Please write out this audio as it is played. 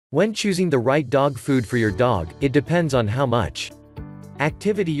When choosing the right dog food for your dog, it depends on how much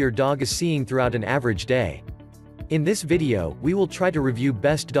activity your dog is seeing throughout an average day. In this video, we will try to review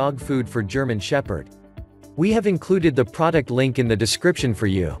best dog food for German Shepherd. We have included the product link in the description for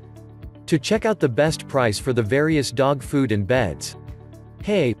you to check out the best price for the various dog food and beds.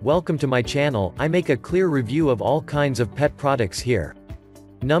 Hey, welcome to my channel. I make a clear review of all kinds of pet products here.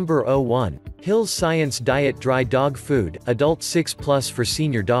 Number 01. Hill's Science Diet Dry Dog Food, Adult 6+ for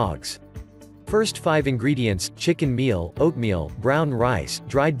Senior Dogs. First 5 ingredients: chicken meal, oatmeal, brown rice,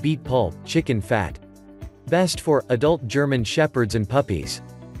 dried beet pulp, chicken fat. Best for adult German Shepherds and puppies.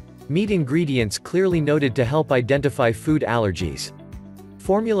 Meat ingredients clearly noted to help identify food allergies.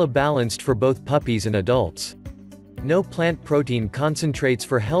 Formula balanced for both puppies and adults. No plant protein concentrates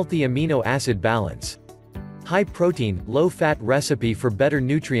for healthy amino acid balance. High protein, low fat recipe for better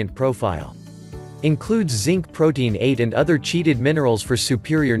nutrient profile. Includes zinc, protein 8 and other cheated minerals for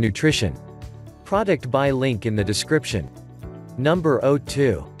superior nutrition. Product buy link in the description. Number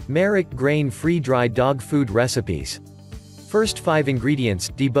 02. Merrick Grain-Free Dry Dog Food Recipes. First 5 ingredients: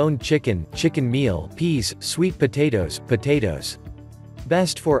 deboned chicken, chicken meal, peas, sweet potatoes, potatoes.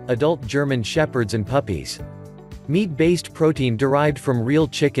 Best for adult German Shepherds and puppies. Meat-based protein derived from real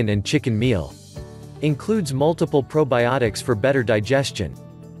chicken and chicken meal. Includes multiple probiotics for better digestion.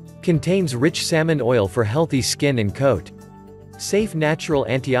 Contains rich salmon oil for healthy skin and coat. Safe natural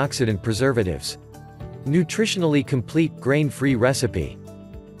antioxidant preservatives. Nutritionally complete grain-free recipe.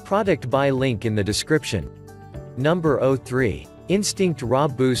 Product buy link in the description. Number 03. Instinct Raw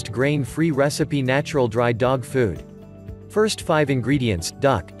Boost Grain-Free Recipe Natural Dry Dog Food. First 5 ingredients: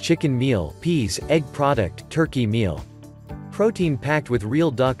 duck, chicken meal, peas, egg product, turkey meal. Protein packed with real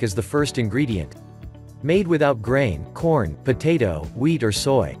duck as the first ingredient. Made without grain, corn, potato, wheat or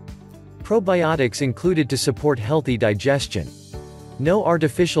soy. Probiotics included to support healthy digestion. No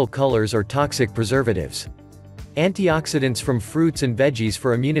artificial colors or toxic preservatives. Antioxidants from fruits and veggies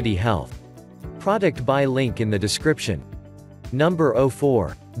for immunity health. Product buy link in the description. Number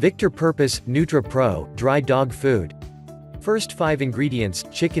 04. Victor Purpose Nutra Pro Dry Dog Food. First 5 ingredients: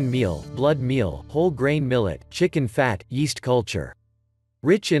 chicken meal, blood meal, whole grain millet, chicken fat, yeast culture.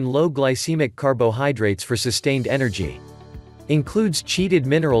 Rich in low glycemic carbohydrates for sustained energy. Includes cheated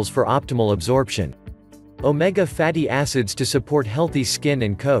minerals for optimal absorption. Omega fatty acids to support healthy skin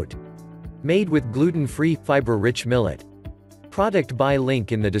and coat. Made with gluten-free, fiber-rich millet. Product buy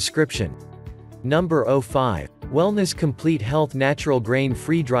link in the description. Number 05. Wellness Complete Health Natural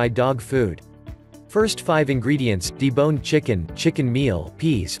Grain-Free Dry Dog Food. First 5 ingredients: deboned chicken, chicken meal,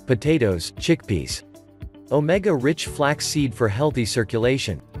 peas, potatoes, chickpeas. Omega-rich flax seed for healthy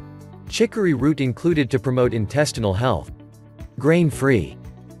circulation. Chicory root included to promote intestinal health. Grain-free.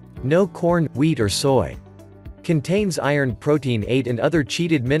 No corn, wheat or soy. Contains iron, protein 8 and other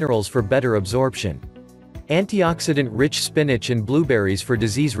cheated minerals for better absorption. Antioxidant-rich spinach and blueberries for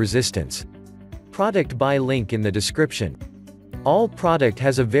disease resistance. Product buy link in the description. All product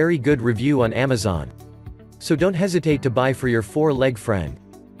has a very good review on Amazon. So don't hesitate to buy for your 4-leg friend.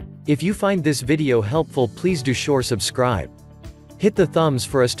 If you find this video helpful, please do sure subscribe. Hit the thumbs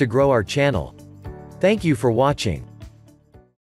for us to grow our channel. Thank you for watching.